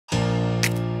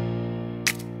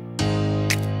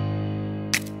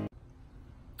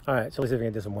All right, so let's see if we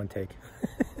can do this in one take.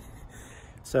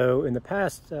 So in the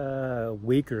past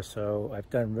week or so, I've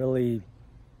done really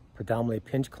predominantly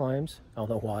pinch climbs. I don't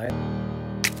know why.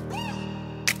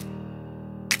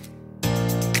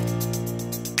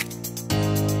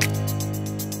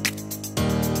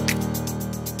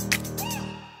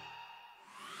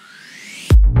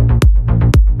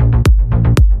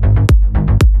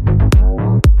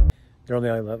 Normally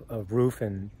I'm a roof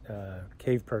and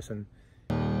cave person.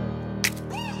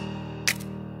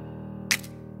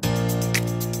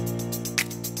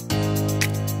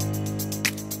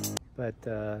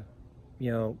 But,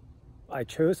 you know, I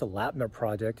chose the Lappnor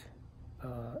project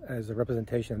as a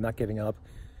representation of not giving up.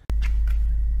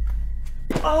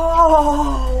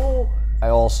 Oh! I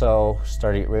also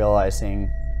started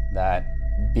realizing that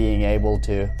being able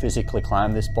to physically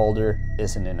climb this boulder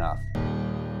isn't enough.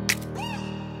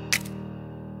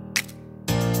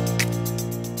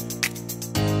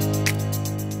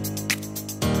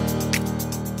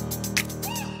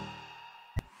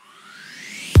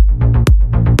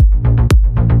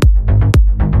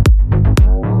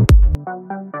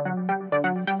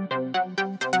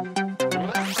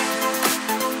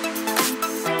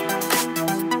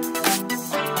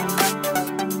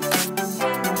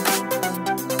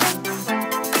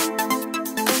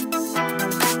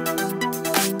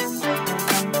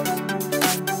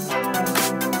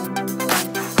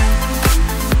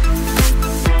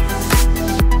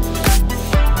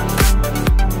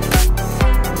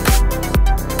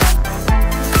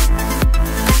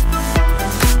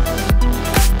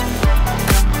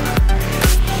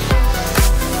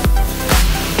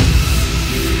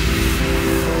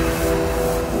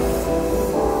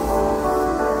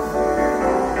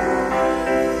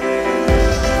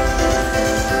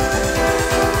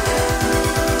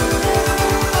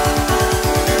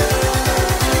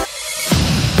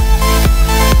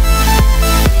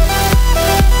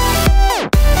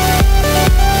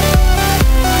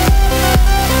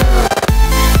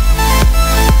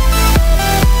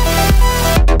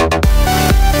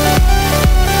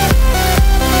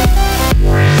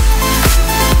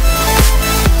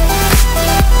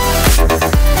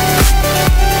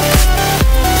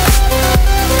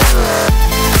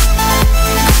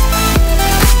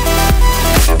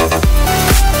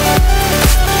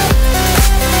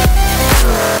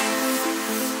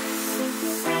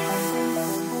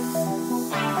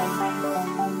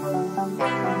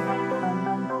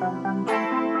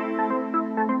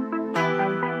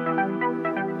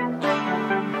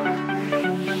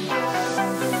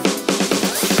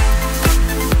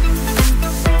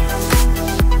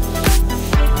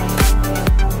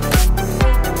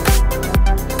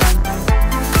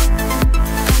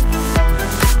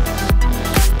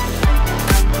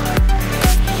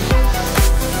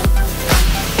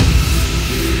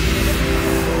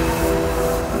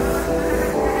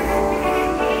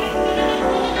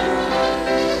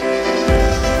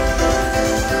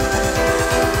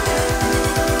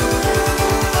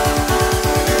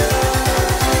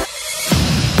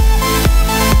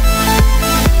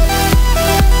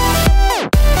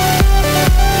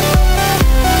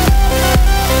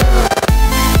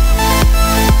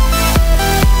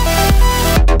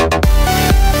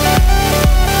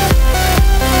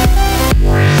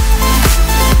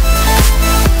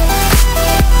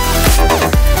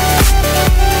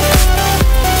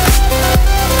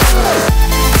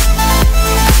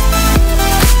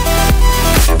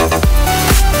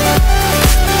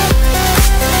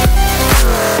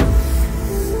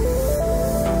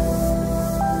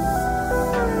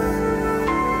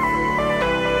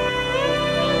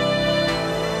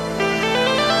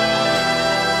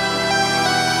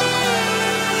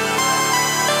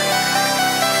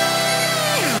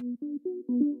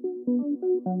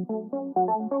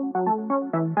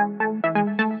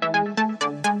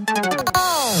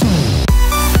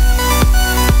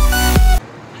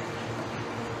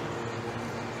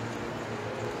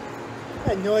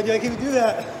 I had no idea I could do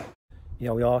that. You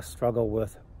know, we all struggle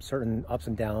with certain ups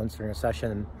and downs during a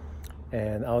session,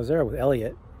 and I was there with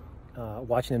Elliot,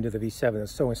 watching him do the V7.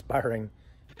 It's so inspiring.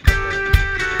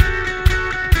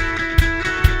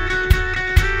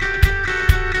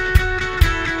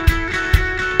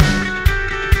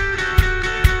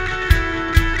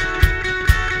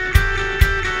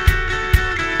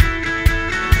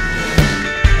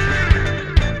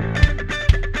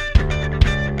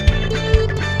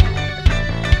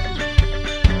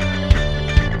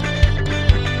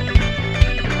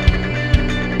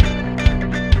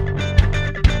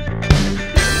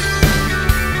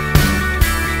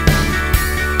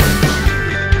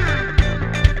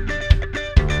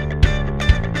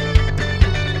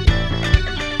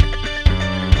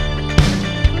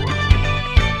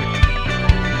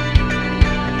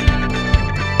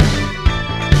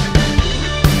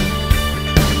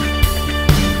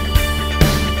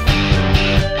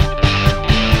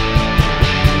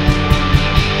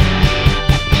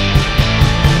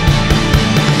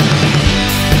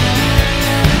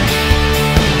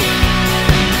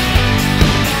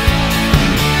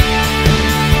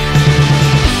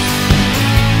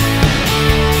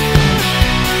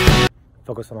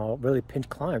 focused on all really pinch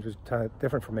climbs, which was kind of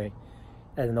different for me.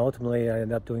 And then ultimately I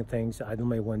ended up doing things I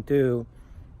normally wouldn't do.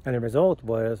 And the result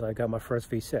was I got my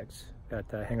first V6 at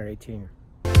Hangar 18.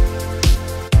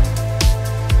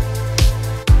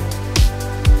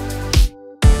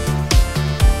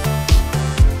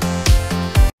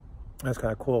 That's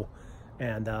kind of cool.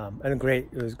 And great.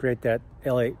 It was great that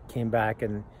Elliot came back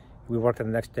and we worked on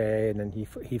the next day, and then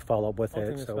he followed up with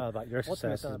it. So it's not about your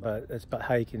successes, but it's about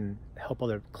how you can help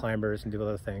other climbers and do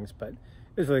other things. But it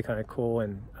was really kind of cool,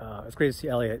 and it's great to see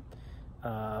Elliot. You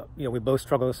know, we both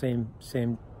struggle with the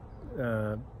same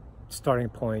starting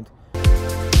point.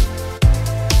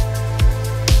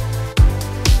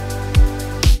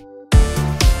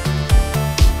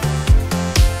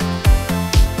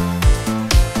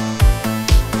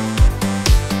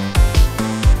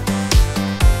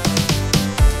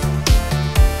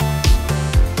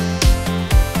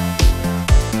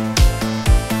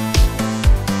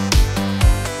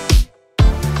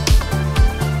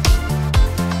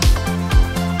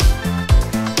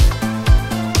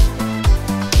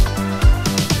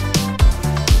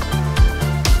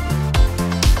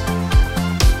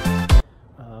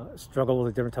 Struggled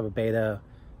with a different type of beta.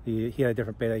 He had a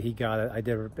different beta, he got it. I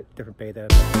did a different beta.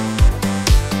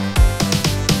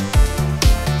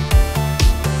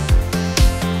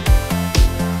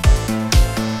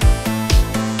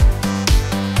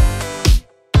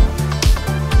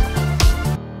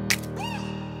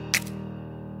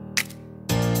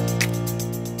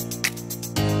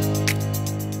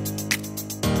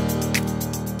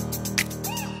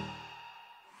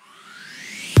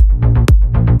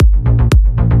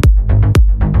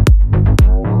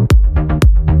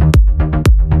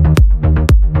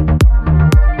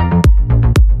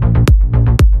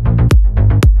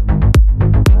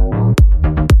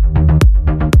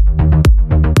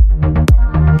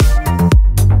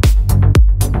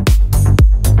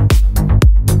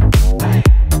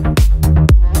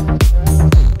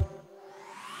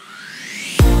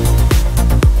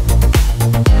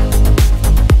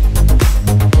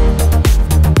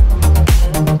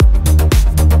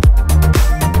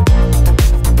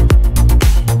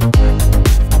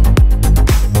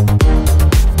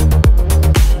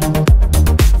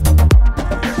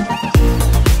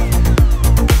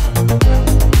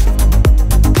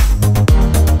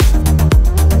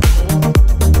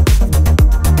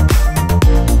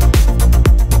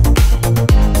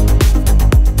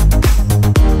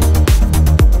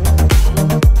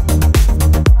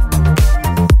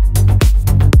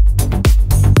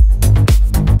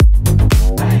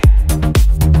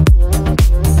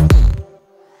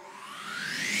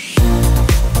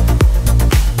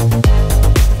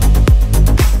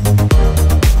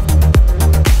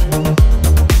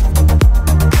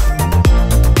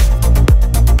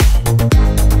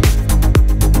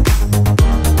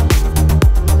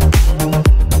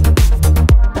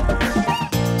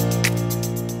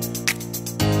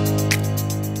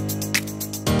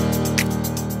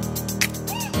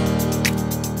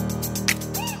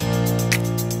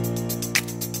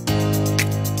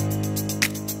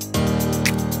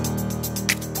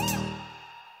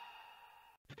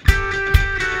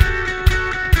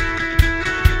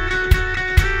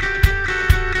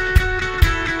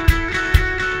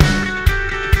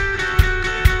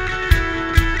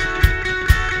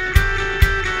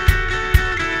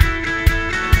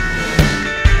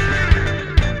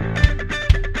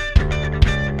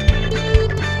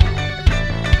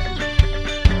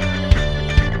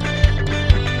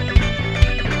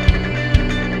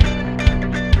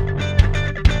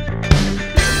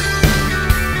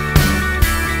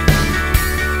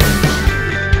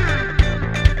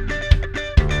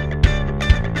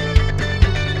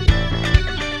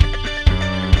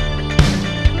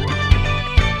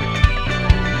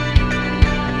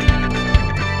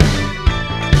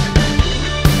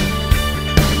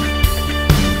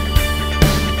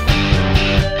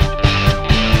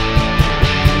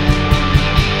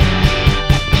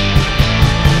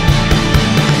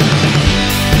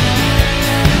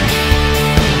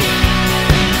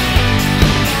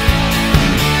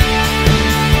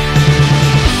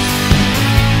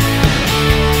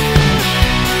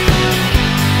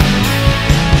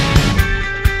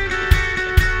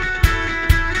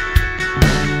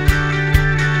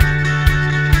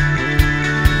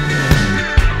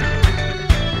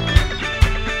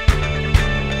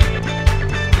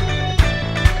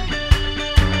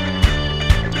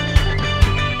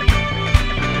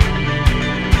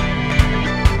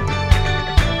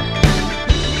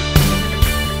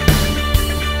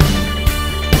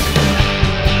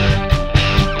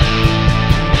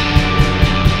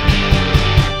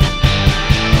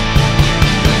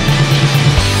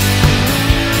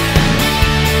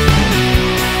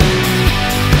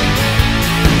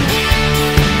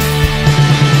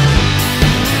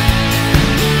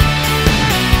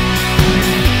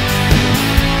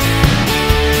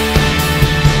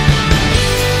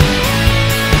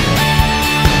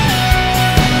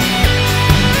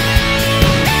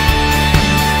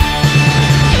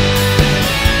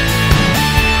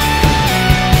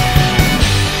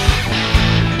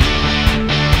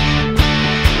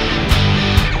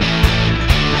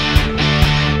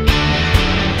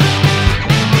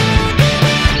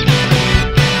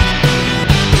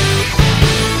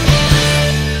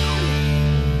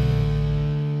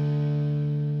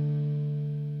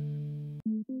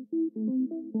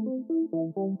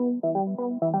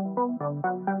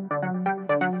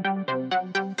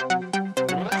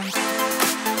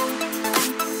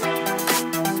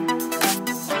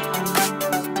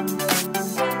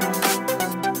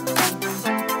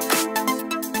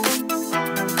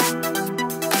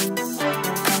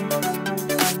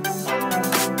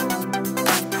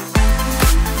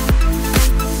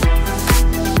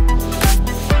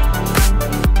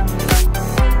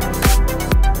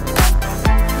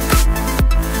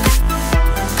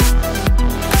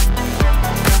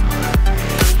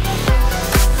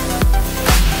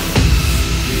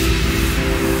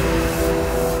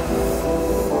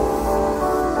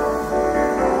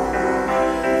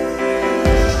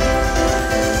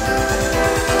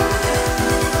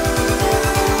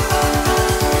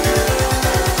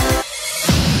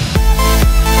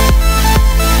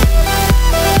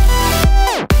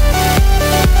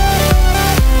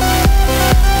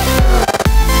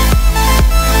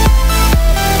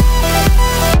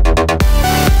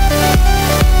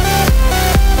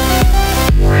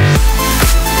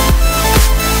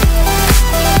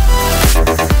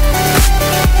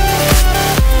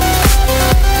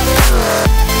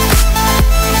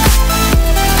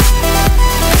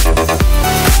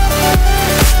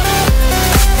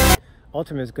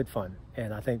 Ultimately, it's good fun,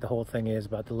 and I think the whole thing is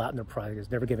about the Lappnor project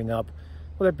is never giving up,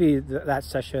 whether it be that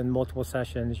session, multiple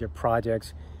sessions, your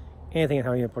projects, anything, and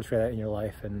how you portray that in your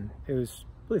life. And it was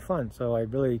really fun, so I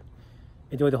really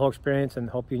enjoyed the whole experience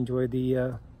and hope you enjoyed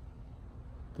the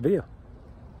video.